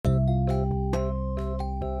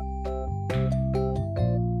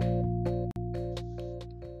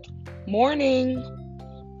Morning.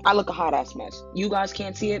 I look a hot ass mess. You guys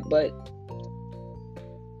can't see it, but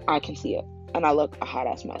I can see it. And I look a hot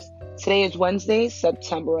ass mess. Today is Wednesday,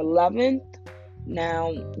 September 11th.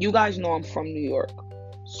 Now, you guys know I'm from New York.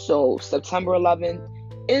 So, September 11th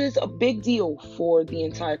is a big deal for the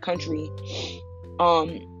entire country.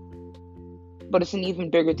 But it's an even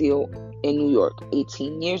bigger deal in New York.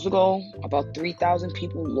 18 years ago, about 3,000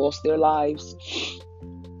 people lost their lives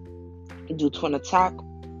due to an attack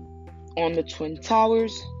on the Twin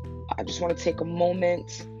Towers. I just want to take a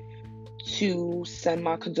moment to send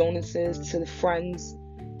my condolences to the friends,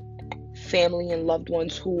 family, and loved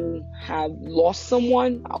ones who have lost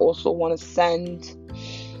someone. I also want to send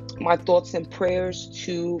my thoughts and prayers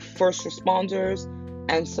to first responders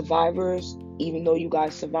and survivors, even though you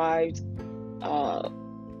guys survived. I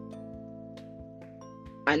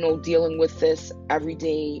know dealing with this every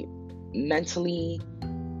day mentally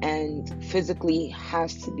and physically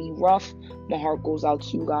has to be rough. My heart goes out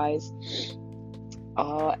to you guys.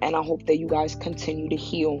 And I hope that you guys continue to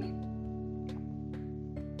heal.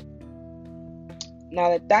 Now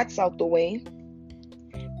that that's out the way,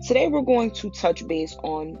 today we're going to touch base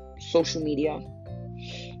on social media.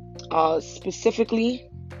 Specifically,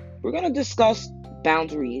 we're going to discuss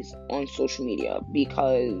boundaries on social media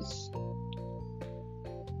because,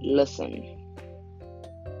 listen,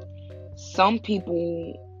 some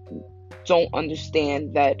people don't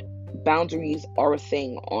understand that boundaries are a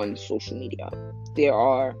thing on social media. There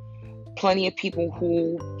are plenty of people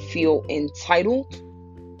who feel entitled.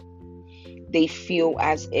 They feel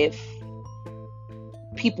as if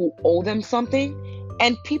people owe them something,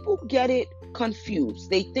 and people get it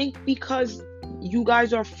confused. They think because you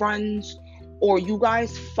guys are friends or you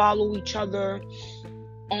guys follow each other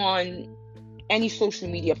on any social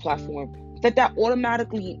media platform, that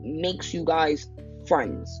automatically makes you guys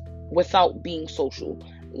friends without being social.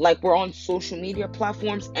 Like, we're on social media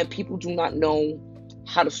platforms and people do not know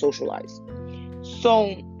how to socialize.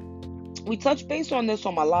 So we touched base on this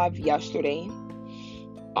on my live yesterday.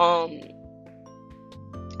 And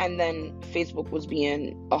then Facebook was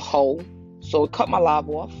being a hoe, so it cut my live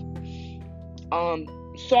off.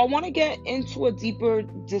 So I want to get into a deeper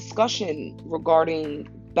discussion regarding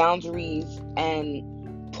boundaries and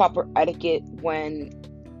proper etiquette when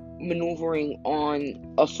maneuvering on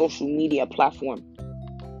a social media platform.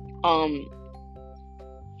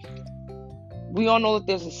 We all know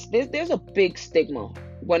that there's a big stigma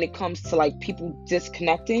when it comes to like people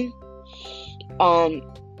disconnecting. And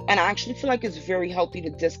I actually feel like it's very healthy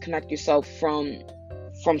to disconnect yourself from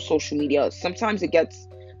social media. Sometimes it gets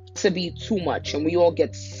to be too much, and we all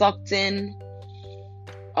get sucked in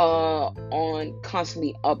on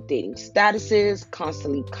constantly updating statuses,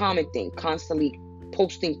 constantly commenting, constantly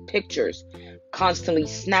posting pictures, constantly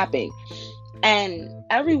snapping. And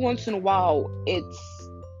every once in a while, it's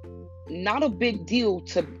not a big deal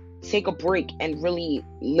to take a break and really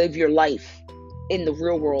live your life in the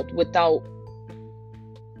real world without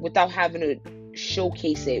having to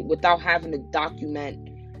showcase it, without having to document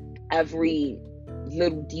every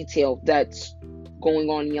little detail that's going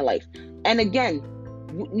on in your life. And again,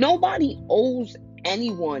 nobody owes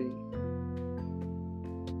anyone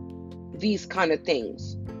these kind of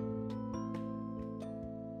things.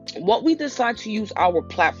 What we decide to use our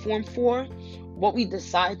platform for, what we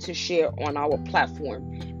decide to share on our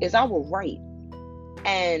platform is our right.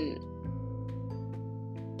 And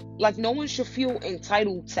like, no one should feel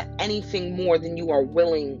entitled to anything more than you are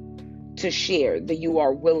willing to share, that you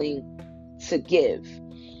are willing to give.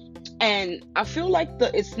 And I feel like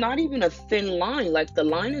it's not even a thin line. Like, the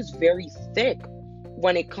line is very thick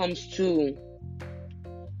when it comes to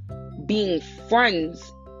being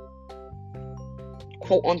friends,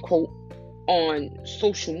 quote unquote, on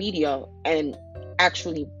social media and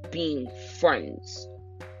actually being friends.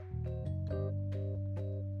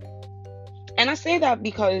 And I say that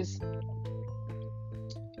because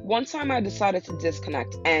one time I decided to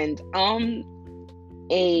disconnect, and I'm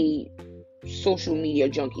a social media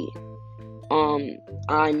junkie.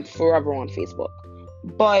 I'm forever on Facebook.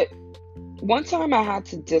 But one time I had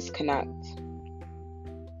to disconnect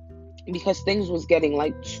because things was getting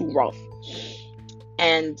like too rough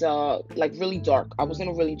and like really dark. I was in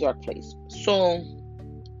a really dark place. So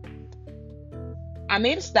I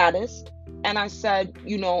made a status and I said,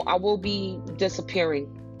 I will be disappearing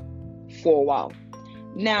for a while.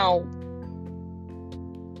 Now,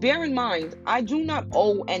 bear in mind, I do not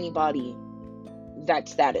owe anybody that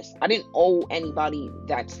status. I didn't owe anybody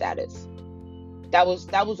that status. That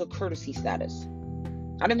was a courtesy status.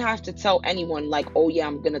 I didn't have to tell anyone like, oh yeah,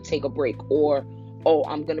 I'm gonna take a break, or oh,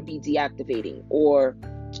 I'm gonna be deactivating, or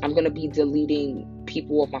I'm gonna be deleting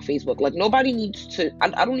people off my Facebook. Like, nobody needs to,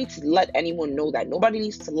 I don't need to let anyone know that. Nobody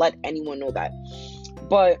needs to let anyone know that.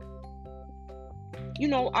 But,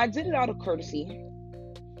 I did it out of courtesy.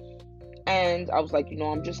 And I was like,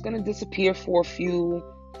 I'm just gonna disappear for a few,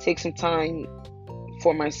 take some time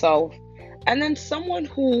for myself. And then someone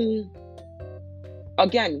who,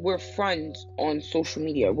 again, we're friends on social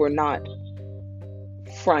media. We're not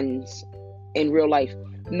friends in real life,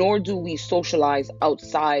 nor do we socialize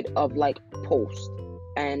outside of like posts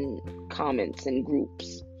and comments and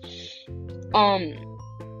groups.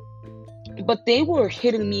 But they were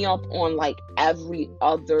hitting me up on like every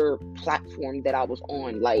other platform that I was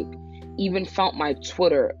on, like even found my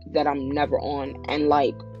Twitter that I'm never on, and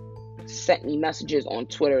like sent me messages on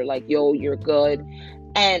Twitter like, yo, you're good.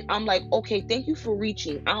 And I'm like, okay, thank you for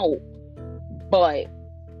reaching out, but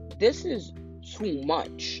this is too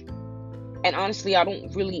much. And honestly, I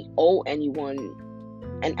don't really owe anyone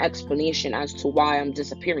an explanation as to why I'm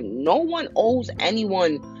disappearing. No one owes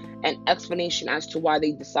anyone an explanation as to why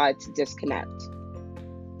they decide to disconnect.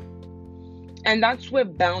 And that's where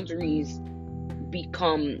boundaries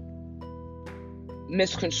become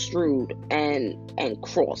misconstrued and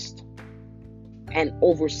crossed and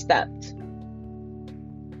overstepped.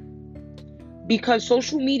 Because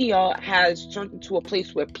social media has turned into a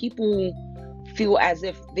place where people feel as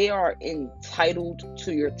if they are entitled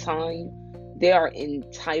to your time. They are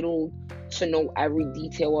entitled to know every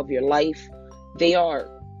detail of your life. They are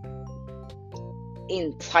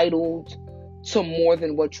entitled to more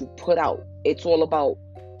than what you put out. It's all about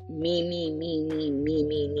me, me, me, me, me,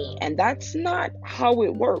 me, me. And that's not how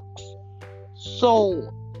it works. So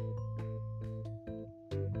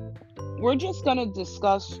we're just going to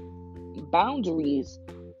discuss boundaries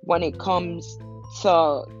when it comes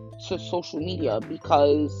to social media,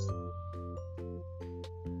 because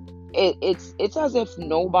it's as if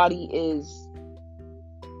nobody is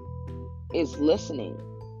listening.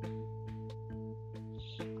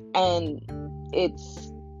 And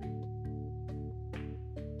it's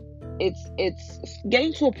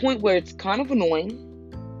getting to a point where it's kind of annoying.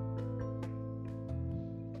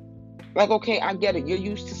 Like, okay, I get it. You're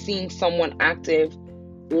used to seeing someone active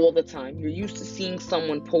all the time. You're used to seeing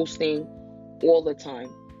someone posting all the time.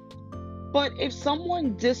 But if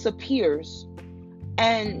someone disappears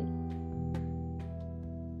and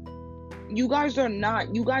you guys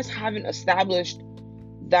haven't established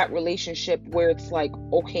that relationship where it's like,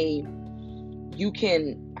 okay, you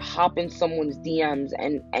can hop in someone's DMs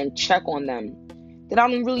and check on them, then I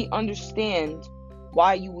don't really understand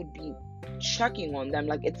why you would be checking on them.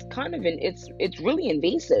 Like, it's kind of it's really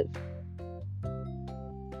invasive.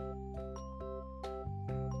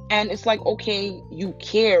 And it's like, okay, you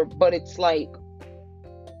care, but it's like,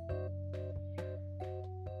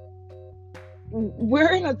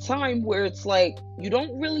 we're in a time where it's like, you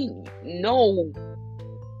don't really know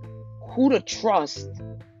who to trust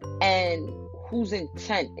and whose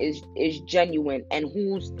intent is genuine and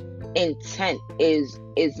whose intent is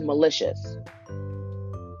malicious.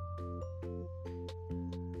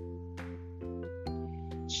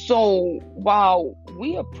 So while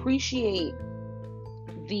we appreciate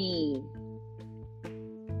the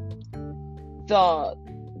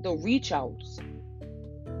reach outs,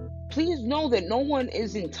 please know that no one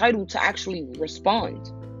is entitled to actually respond.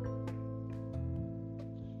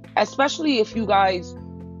 Especially if you guys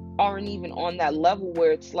aren't even on that level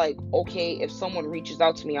where it's like, okay, if someone reaches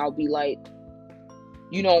out to me, I'll be like,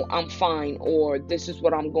 I'm fine, or this is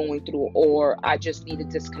what I'm going through, or I just need to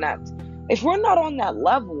disconnect. If we're not on that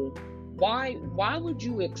level, why would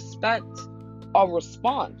you expect a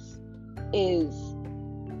response is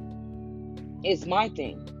my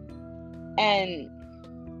thing. And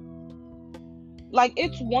like,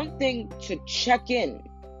 it's one thing to check in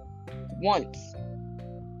once,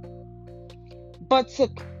 but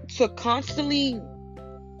to constantly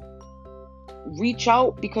reach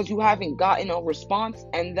out because you haven't gotten a response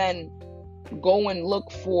and then go and look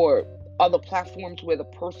for other platforms where the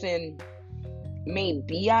person may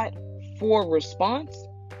be at for a response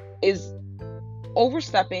is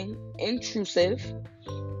overstepping, intrusive,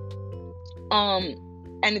 and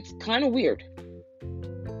it's kind of weird.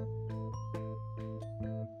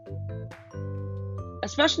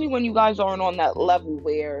 Especially when you guys aren't on that level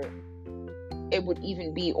where it would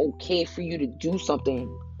even be okay for you to do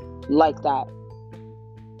something like that.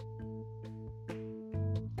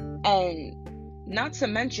 And not to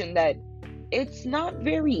mention that it's not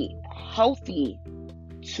very healthy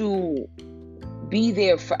to be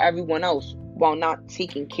there for everyone else while not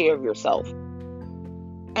taking care of yourself.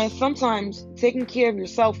 And sometimes taking care of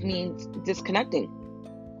yourself means disconnecting,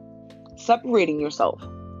 separating yourself.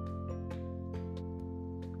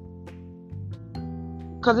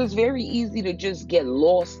 Because it's very easy to just get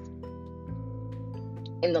lost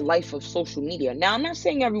in the life of social media. Now, I'm not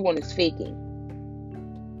saying everyone is faking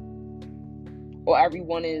or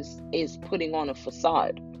everyone is putting on a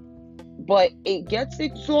facade, but it gets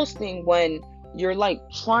exhausting when you're like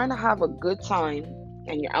trying to have a good time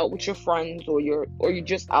and you're out with your friends, or you're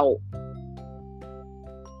just out,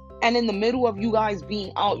 and in the middle of you guys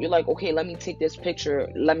being out, you're like, okay, let me take this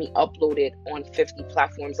picture, let me upload it on 50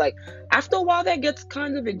 platforms. Like, after a while, that gets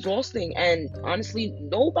kind of exhausting. And honestly,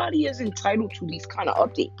 nobody is entitled to these kind of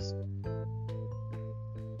updates.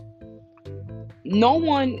 No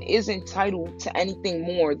one is entitled to anything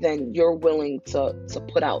more than you're willing to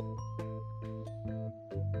put out.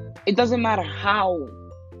 It doesn't matter how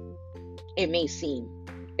it may seem.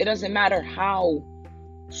 It doesn't matter how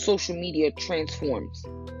social media transforms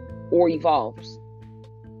or evolves.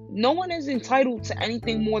 No one is entitled to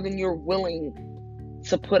anything more than you're willing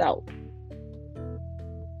to put out.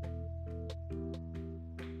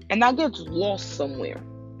 And that gets lost somewhere.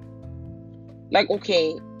 Like,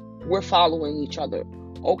 okay, we're following each other.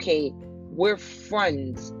 Okay, we're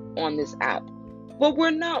friends on this app, but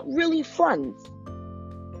we're not really friends.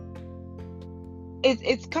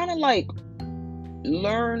 It's kind of like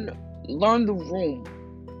learn the room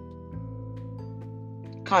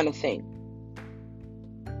kind of thing.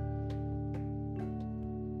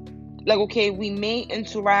 Like, okay, we may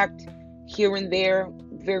interact here and there,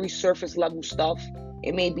 very surface level stuff.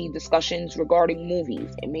 It may be discussions regarding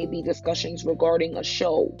movies. It may be discussions regarding a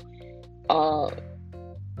show.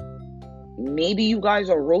 Maybe you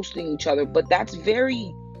guys are roasting each other, but that's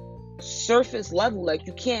very surface level. Like,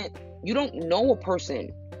 you don't know a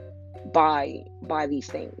person by these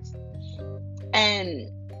things. And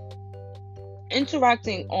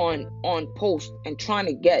interacting on post and trying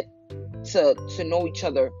to get to know each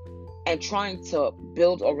other and trying to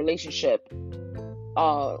build a relationship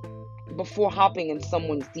before hopping in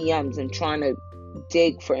someone's DMs and trying to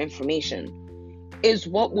dig for information is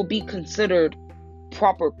what will be considered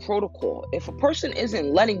proper protocol. If a person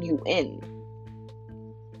isn't letting you in,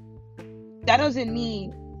 that doesn't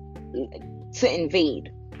mean to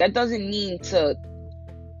invade. That doesn't mean to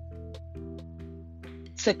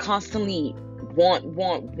constantly want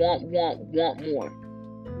more.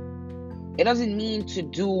 It doesn't mean to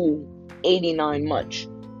do 89 much.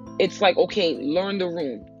 It's like, okay, learn the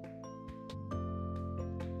room.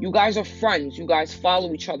 You guys are friends. You guys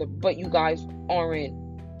follow each other, but you guys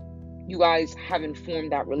haven't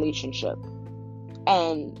formed that relationship.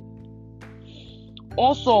 And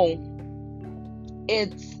also,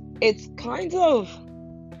 it's kind of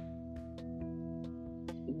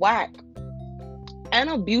whack and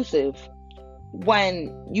abusive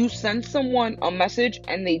when you send someone a message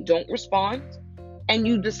and they don't respond and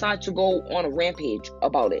you decide to go on a rampage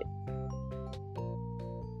about it,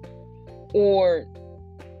 or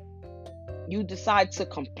you decide to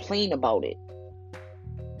complain about it.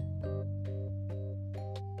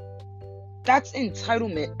 That's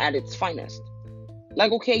entitlement at its finest.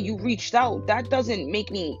 Like, okay, you reached out. That doesn't make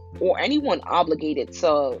me or anyone obligated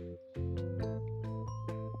to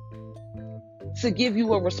give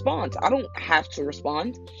you a response. I don't have to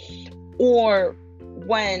respond. Or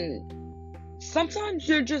when sometimes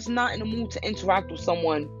you're just not in the mood to interact with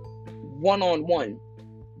someone one-on-one,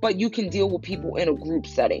 but you can deal with people in a group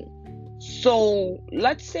setting. So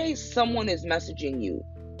let's say someone is messaging you,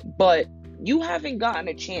 but you haven't gotten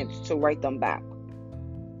a chance to write them back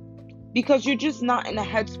because you're just not in a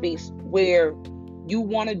headspace where you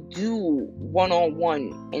want to do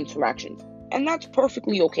one-on-one interactions. And that's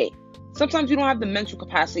perfectly okay. Sometimes you don't have the mental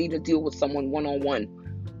capacity to deal with someone one-on-one,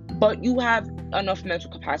 but you have enough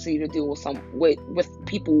mental capacity to deal with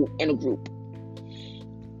people in a group.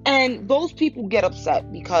 And those people get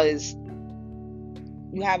upset because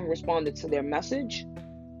you haven't responded to their message,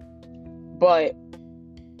 but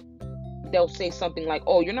they'll say something like,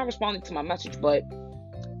 oh, you're not responding to my message, but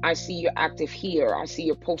I see you're active here. I see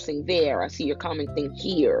you're posting there. I see you're commenting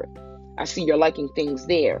here. I see you're liking things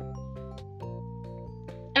there.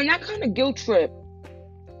 And that kind of guilt trip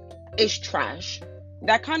is trash.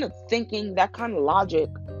 That kind of thinking, that kind of logic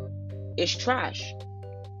is trash.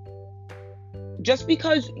 Just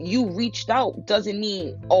because you reached out doesn't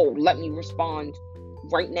mean, oh, let me respond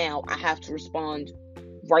right now. I have to respond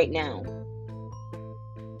right now.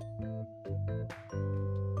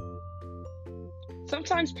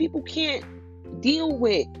 Sometimes people can't deal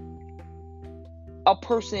with a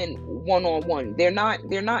person one-on-one. They're not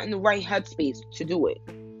in the right headspace to do it.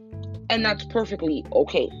 And that's perfectly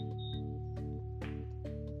okay.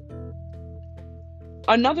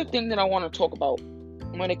 Another thing that I want to talk about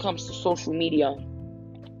when it comes to social media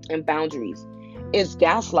and boundaries is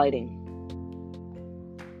gaslighting.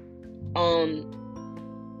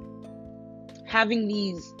 Having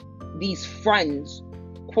these friends,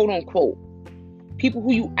 quote unquote, people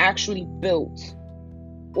who you actually built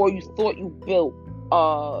or you thought you built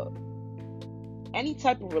any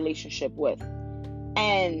type of relationship with,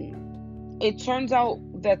 and it turns out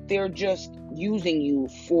that they're just using you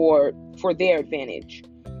for their advantage.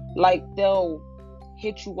 Like, they'll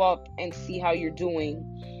hit you up and see how you're doing,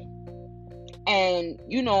 and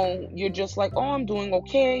you're just like, oh, I'm doing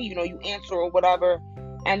okay, you answer or whatever,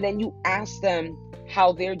 and then you ask them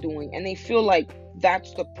how they're doing, and they feel like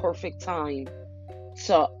that's the perfect time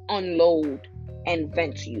to unload and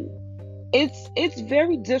vent to you. It's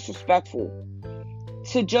very disrespectful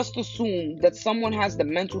to just assume that someone has the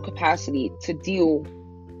mental capacity to deal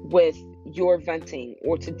with your venting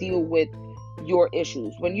or to deal with your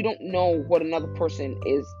issues when you don't know what another person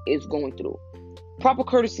is going through. Proper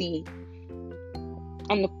courtesy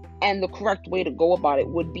and the correct way to go about it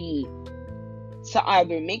would be to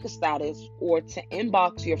either make a status or to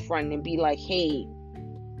inbox your friend and be like, hey,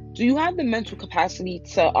 do you have the mental capacity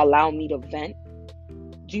to allow me to vent?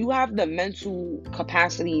 Do you have the mental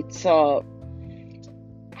capacity to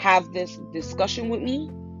have this discussion with me?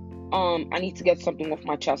 I need to get something off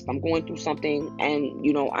my chest. I'm going through something and,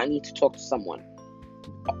 I need to talk to someone.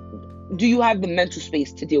 Do you have the mental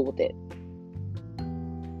space to deal with it?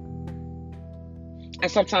 And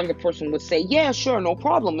sometimes the person would say, yeah, sure, no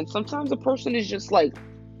problem. And sometimes the person is just like,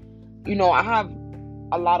 I have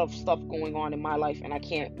a lot of stuff going on in my life and I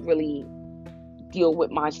can't really deal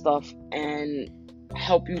with my stuff and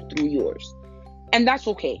help you through yours. And that's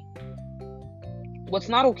okay. What's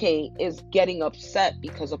not okay is getting upset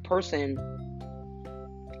because a person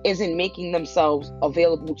isn't making themselves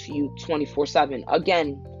available to you 24/7.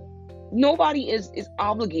 Again, nobody is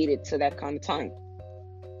obligated to that kind of time.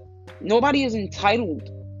 Nobody is entitled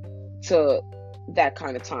to that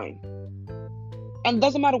kind of time. And it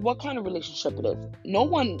doesn't matter what kind of relationship it is. No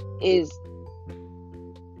one is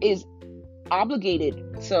obligated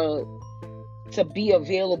to be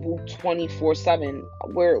available 24/7.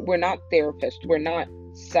 We're not therapists. We're not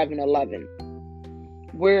 7-Eleven.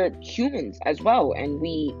 We're humans as well, and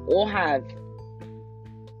we all have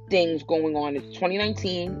things going on. It's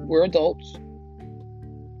 2019. We're adults.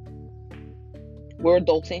 We're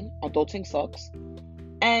adulting. Adulting sucks.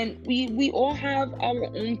 And we all have our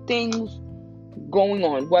own things going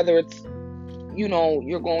on, whether it's,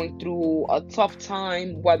 you're going through a tough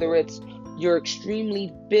time, whether it's you're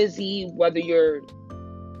extremely busy, whether you're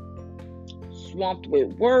swamped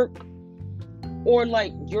with work, or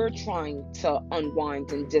like you're trying to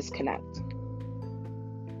unwind and disconnect.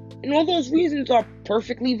 And all those reasons are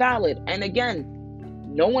perfectly valid. And again,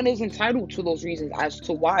 no one is entitled to those reasons as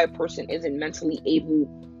to why a person isn't mentally able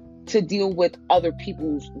to deal with other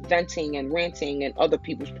people's venting and ranting and other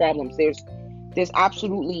people's problems. There's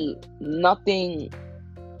absolutely nothing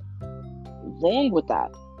wrong with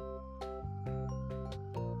that.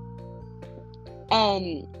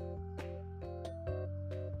 And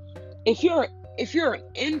if you're an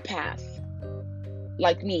empath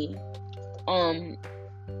like me,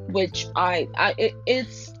 which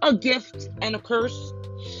it's a gift and a curse,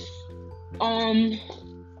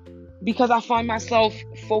 because I find myself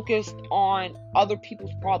focused on other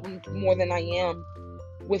people's problems more than I am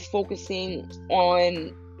with focusing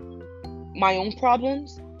on my own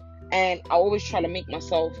problems, and I always try to make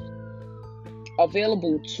myself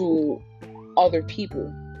available to other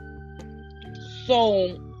people.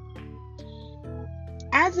 So,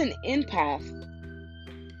 as an empath,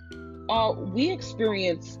 we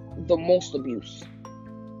experience the most abuse.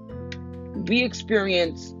 We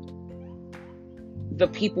experience the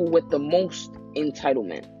people with the most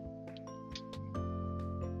entitlement.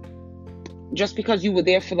 Just because you were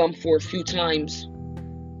there for them for a few times,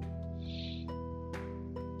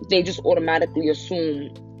 they just automatically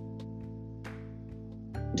assume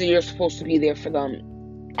that you're supposed to be there for them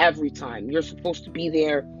every time. You're supposed to be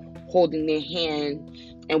there holding their hand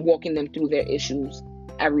and walking them through their issues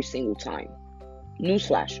every single time.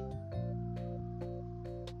 Newsflash.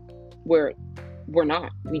 We're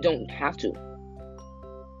not. We don't have to.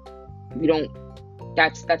 We don't.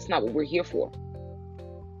 That's not what we're here for.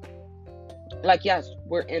 Like, yes,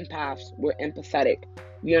 we're empaths. We're empathetic.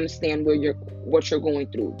 We understand what you're going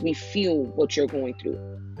through. We feel what you're going through.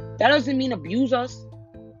 That doesn't mean abuse us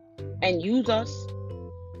and use us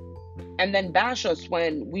and then bash us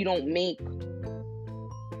when we don't make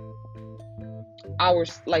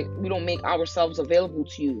ourselves available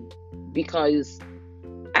to you. Because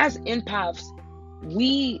as empaths,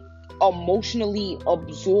 we emotionally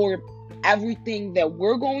absorb everything that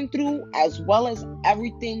we're going through as well as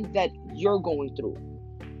everything that you're going through.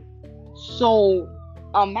 So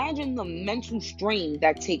imagine the mental strain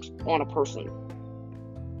that takes on a person.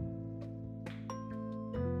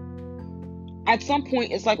 At some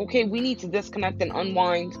point, it's like, okay, we need to disconnect and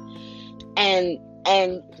unwind and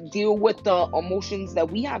deal with the emotions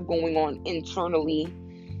that we have going on internally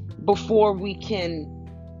before we can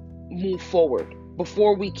move forward,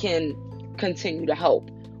 before we can continue to help,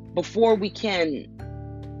 before we can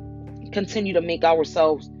continue to make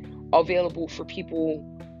ourselves available for people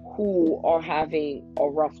who are having a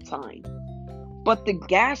rough time. But the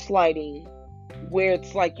gaslighting, where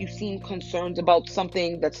it's like you seem concerned about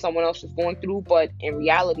something that someone else is going through, but in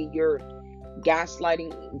reality you're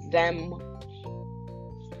gaslighting them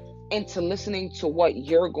into listening to what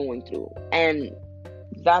you're going through, and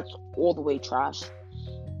that's all the way trash.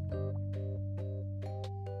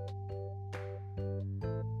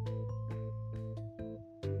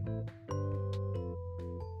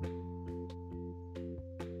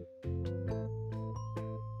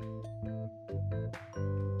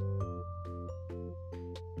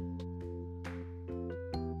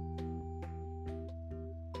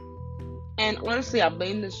 And honestly, I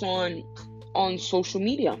blame this on social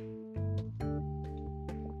media.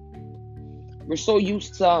 We're so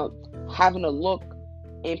used to having a look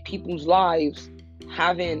in people's lives,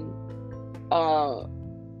 having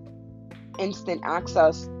instant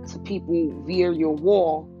access to people via your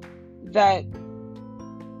wall, that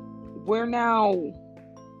we're now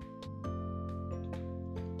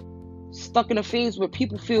stuck in a phase where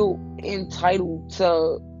people feel entitled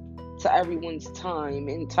to everyone's time,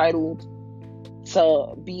 entitled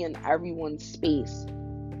to be in everyone's space.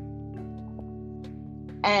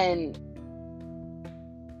 And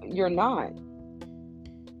you're not.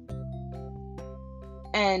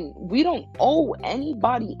 And we don't owe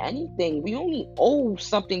anybody anything. We only owe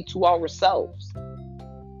something to ourselves.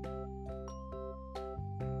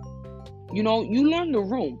 You learn the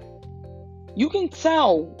room. You can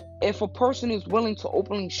tell if a person is willing to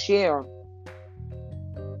openly share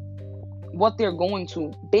what they're going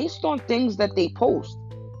to based on things that they post.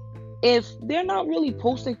 If they're not really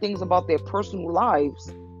posting things about their personal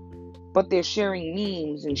lives, but they're sharing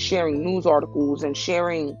memes and sharing news articles and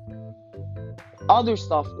sharing other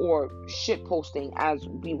stuff, or shit posting as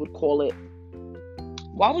we would call it,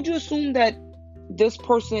 why would you assume that this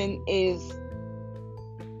person is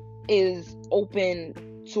open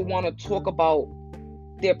to want to talk about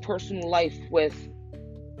their personal life with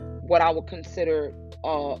what I would consider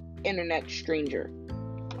internet stranger?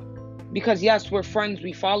 Because yes, we're friends,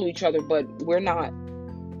 we follow each other, but we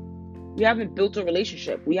haven't built a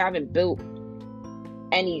relationship. We haven't built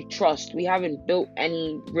any trust. We haven't built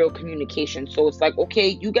any real communication. So it's like, okay,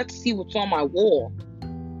 you get to see what's on my wall,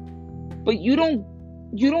 but you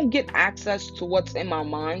don't get access to what's in my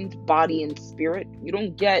mind, body, and spirit. You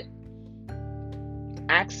don't get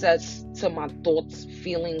access to my thoughts,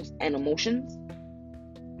 feelings, and emotions.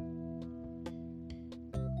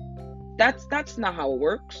 That's not how it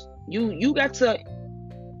works. You get to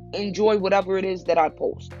enjoy whatever it is that I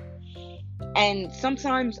post. And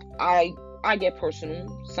sometimes I get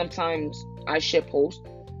personal. Sometimes I shit post.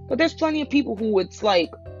 But there's plenty of people who it's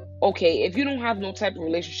like, okay, if you don't have no type of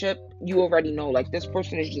relationship, you already know, like, this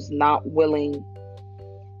person is just not willing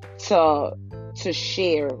to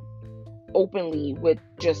share openly with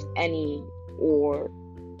just any or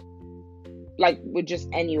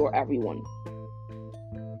everyone.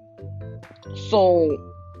 So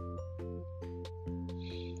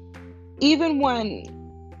even when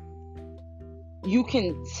you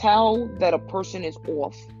can tell that a person is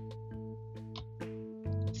off,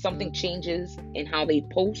 something changes in how they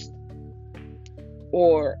post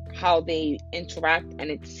or how they interact,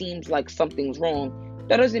 and it seems like something's wrong,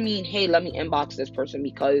 that doesn't mean, hey, let me inbox this person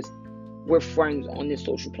because we're friends on this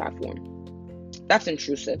social platform. That's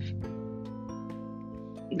intrusive.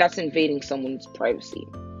 That's invading someone's privacy.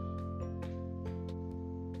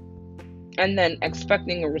 And then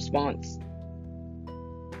expecting a response.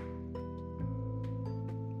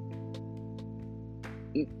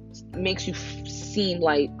 Makes you seem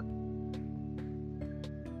like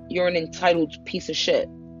you're an entitled piece of shit.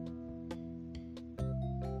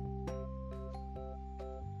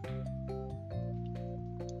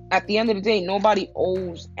 At the end of the day, nobody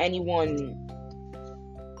owes anyone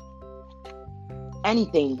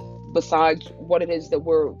anything besides what it is that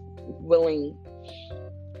we're willing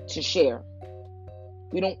to share.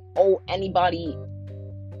 We don't owe anybody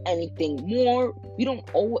anything more. We don't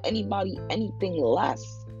owe anybody anything less.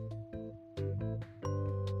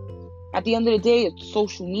 At the end of the day, it's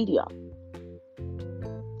social media.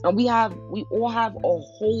 And we all have a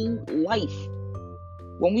whole life.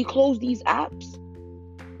 When we close these apps,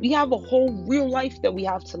 we have a whole real life that we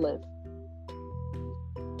have to live.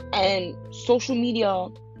 And social media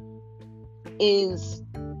is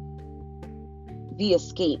the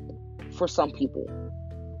escape for some people.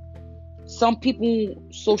 Some people,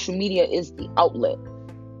 social media is the outlet.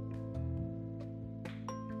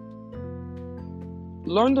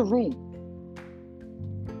 Learn the room.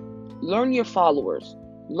 Learn your followers.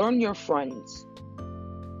 Learn your friends.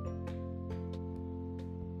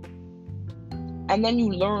 And then you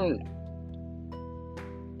learn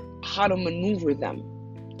how to maneuver them.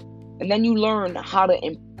 And then you learn how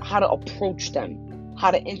to approach them,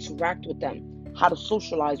 how to interact with them, how to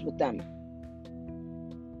socialize with them.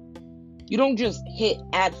 You don't just hit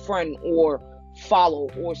add friend or follow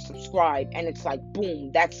or subscribe and it's like,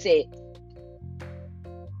 boom, that's it.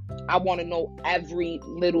 I want to know every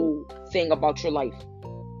little thing about your life.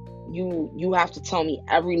 You have to tell me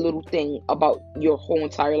every little thing about your whole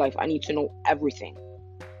entire life. I need to know everything.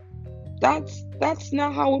 That's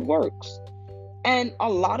not how it works. And a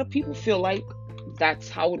lot of people feel like that's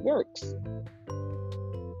how it works.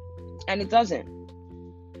 And it doesn't.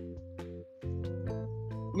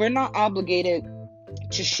 We're not obligated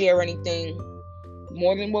to share anything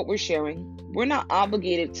more than what we're sharing. We're not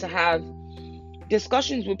obligated to have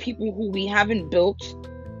discussions with people who we haven't built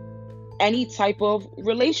any type of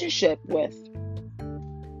relationship with.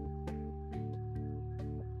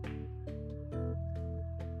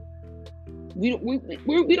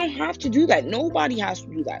 We don't have to do that. Nobody has to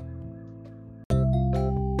do that.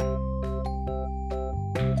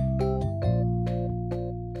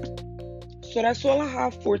 So that's all I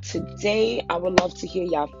have for today. I would love to hear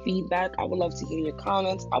your feedback. I would love to hear your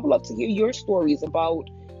comments. I would love to hear your stories about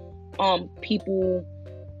people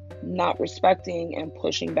not respecting and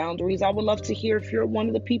pushing boundaries. I would love to hear if you're one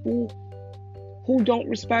of the people who don't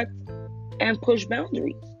respect and push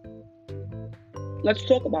boundaries. Let's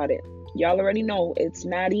talk about it. Y'all already know it's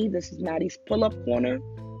Maddie. This is Maddie's Pull Up Corner.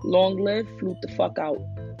 Long live, flute the fuck out.